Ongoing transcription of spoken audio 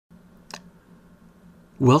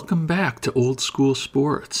Welcome back to Old School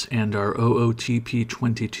Sports and our OOTP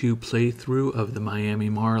 22 playthrough of the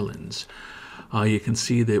Miami Marlins. You can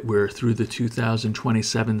see that we're through the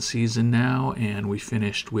 2027 season now, and we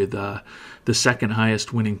finished with the second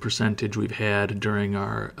highest winning percentage we've had during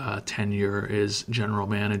our tenure as general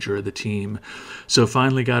manager of the team. So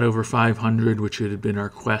finally got over 500, which had been our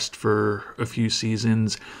quest for a few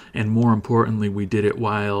seasons, and more importantly, we did it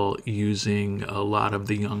while using a lot of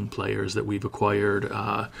the young players that we've acquired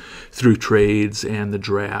through trades and the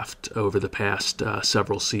draft over the past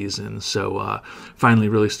several seasons. So finally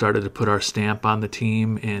really started to put our stamp on the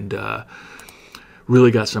team, and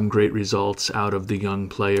really got some great results out of the young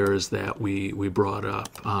players that we brought up.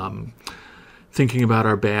 Thinking about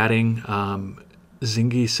our batting,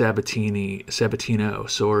 Zingy Sabatino,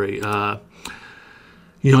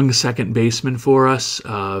 young second baseman for us,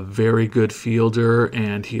 very good fielder,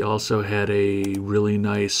 and he also had a really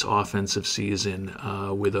nice offensive season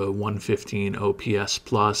with a 115 OPS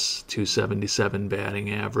plus, 277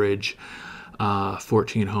 batting average.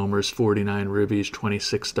 14 homers, 49 ribbies,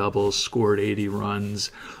 26 doubles, scored 80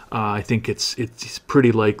 runs. I think it's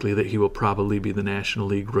pretty likely that he will probably be the National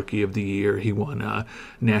League Rookie of the Year. He won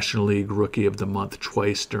National League Rookie of the Month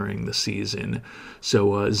twice during the season.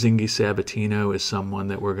 So Zingy Sabatino is someone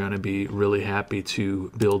that we're going to be really happy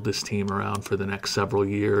to build this team around for the next several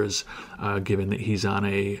years, given that he's on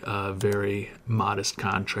a very modest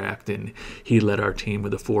contract, and he led our team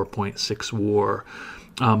with a 4.6 WAR.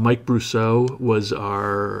 Mike Brousseau was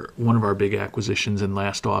one of our big acquisitions in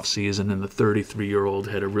last offseason, and the 33-year-old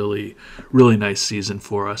had a really nice season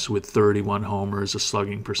for us with 31 homers, a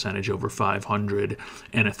slugging percentage over 500,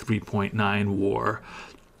 and a 3.9 WAR.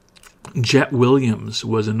 Jet Williams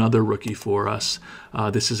was another rookie for us.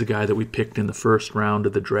 This is a guy that we picked in the first round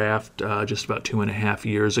of the draft just about 2.5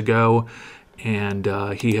 years ago. And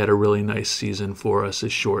he had a really nice season for us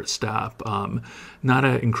as shortstop. Not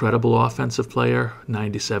an incredible offensive player,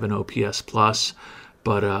 97 OPS plus,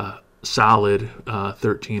 but solid,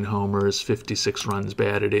 13 homers, 56 runs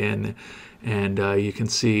batted in, and you can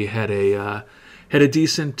see had a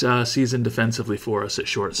decent season defensively for us at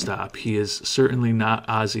shortstop. He is certainly not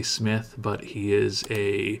Ozzie Smith, but he is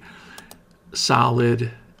a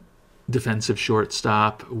solid defensive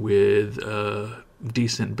shortstop with a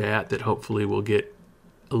decent bat that hopefully will get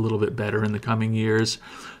a little bit better in the coming years.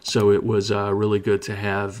 So it was really good to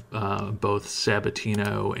have both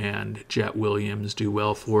Sabatino and Jet Williams do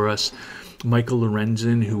well for us. Michael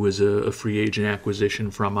Lorenzen, who was a free agent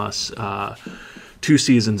acquisition from us 2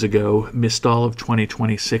 seasons ago, missed all of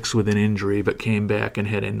 2026 with an injury, but came back and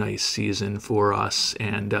had a nice season for us,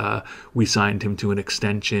 and we signed him to an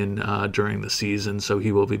extension during the season, so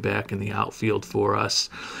he will be back in the outfield for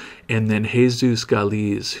us. And then Jesus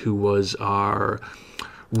Galiz, who was our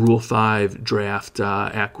Rule 5 draft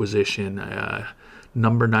acquisition,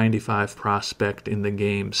 number 95 prospect in the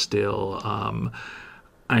game still.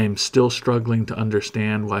 I am still struggling to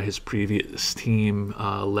understand why his previous team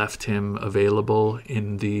left him available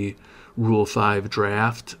in the Rule 5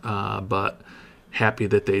 draft, but happy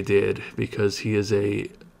that they did, because he is a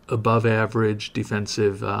above average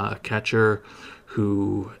defensive catcher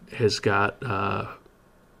who has got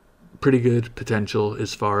pretty good potential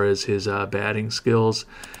as far as his batting skills.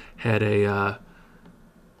 Had a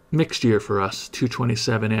mixed year for us,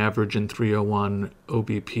 227 average and 301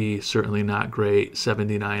 OBP, certainly not great,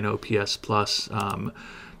 79 OPS plus,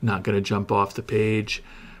 not going to jump off the page,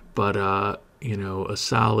 but a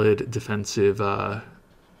solid defensive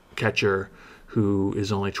catcher who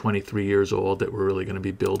is only 23 years old that we're really going to be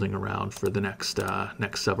building around for the next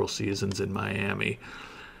several seasons in Miami.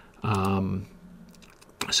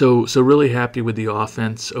 So really happy with the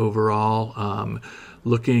offense overall.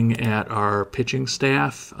 Looking at our pitching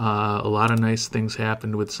staff, a lot of nice things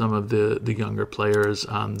happened with some of the younger players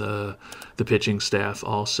on the pitching staff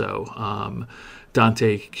also.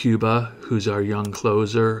 Dante Cuba, who's our young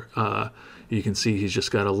closer, you can see he's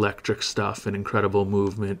just got electric stuff and incredible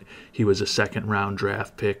movement. He was a second-round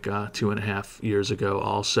draft pick 2.5 years ago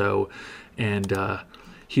also, and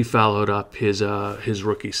he followed up his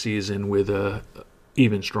rookie season with a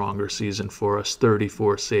even stronger season for us,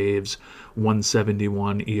 34 saves,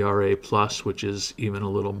 171 ERA plus, which is even a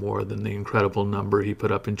little more than the incredible number he put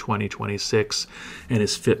up in 2026, and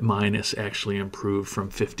his FIP minus actually improved from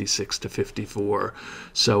 56 to 54.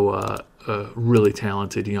 So a really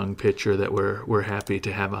talented young pitcher that we're happy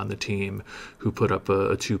to have on the team, who put up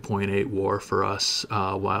a 2.8 WAR for us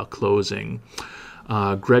while closing.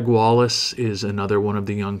 Greg Wallace is another one of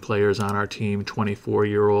the young players on our team,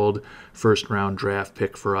 24-year-old, first-round draft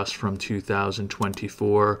pick for us from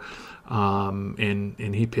 2024.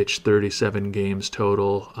 and he pitched 37 games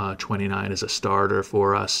total, 29 as a starter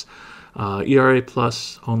for us. ERA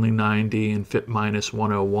plus only 90 and FIP minus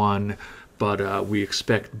 101, but we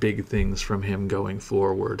expect big things from him going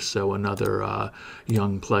forward. So another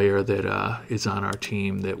young player that is on our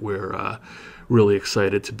team that we're really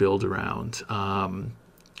excited to build around.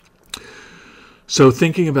 So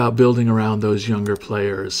thinking about building around those younger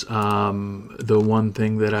players, the one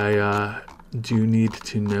thing that I do need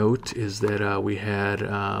to note is that we had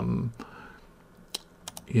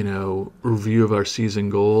review of our season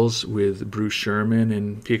goals with Bruce Sherman,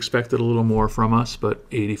 and he expected a little more from us, but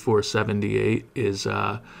 84.78 is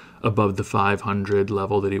above the 500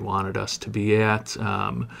 level that he wanted us to be at.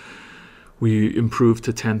 We improved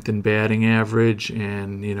to 10th in batting average,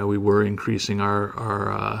 and we were increasing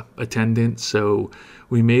our attendance, so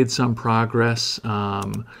we made some progress. He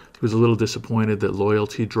was a little disappointed that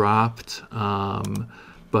loyalty dropped,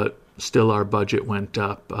 but still our budget went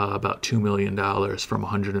up about $2 million from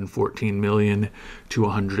 $114 million to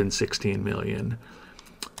 $116 million.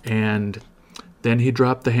 And then he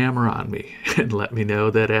dropped the hammer on me and let me know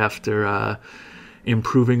that after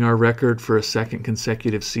improving our record for a second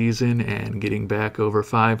consecutive season and getting back over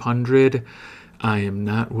 500, I am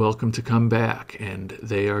not welcome to come back, and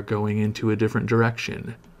they are going into a different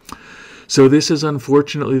direction. So this is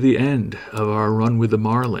unfortunately the end of our run with the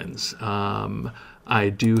Marlins. I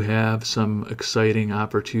do have some exciting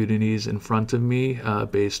opportunities in front of me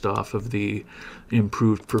based off of the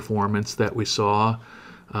improved performance that we saw.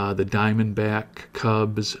 The Diamondback,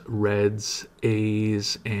 Cubs, Reds,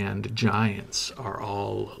 A's, and Giants are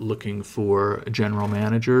all looking for general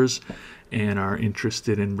managers and are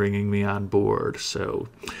interested in bringing me on board. So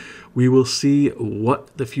we will see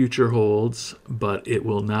what the future holds, but it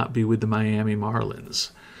will not be with the Miami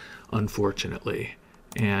Marlins, unfortunately.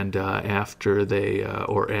 And after they,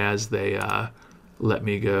 or as they let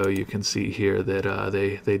me go, you can see here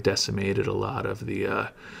that they decimated a lot of the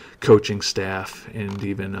coaching staff and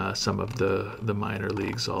even some of the minor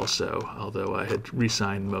leagues also, although I had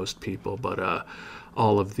re-signed most people, but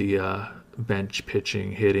all of the bench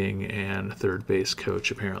pitching, hitting, and third base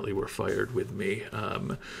coach apparently were fired with me.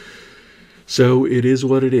 So it is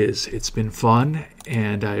what it is. It's been fun,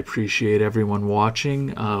 and I appreciate everyone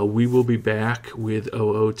watching. We will be back with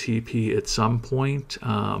OOTP at some point,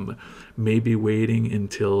 maybe waiting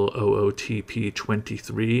until OOTP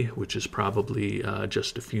 23, which is probably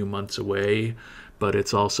just a few months away, but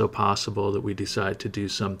it's also possible that we decide to do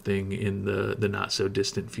something in the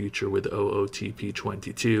not-so-distant future with OOTP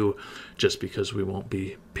 22, just because we won't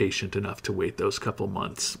be patient enough to wait those couple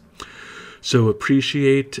months. So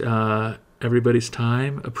appreciate everybody's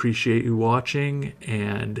time, appreciate you watching,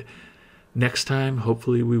 and next time,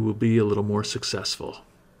 hopefully we will be a little more successful.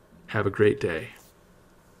 Have a great day.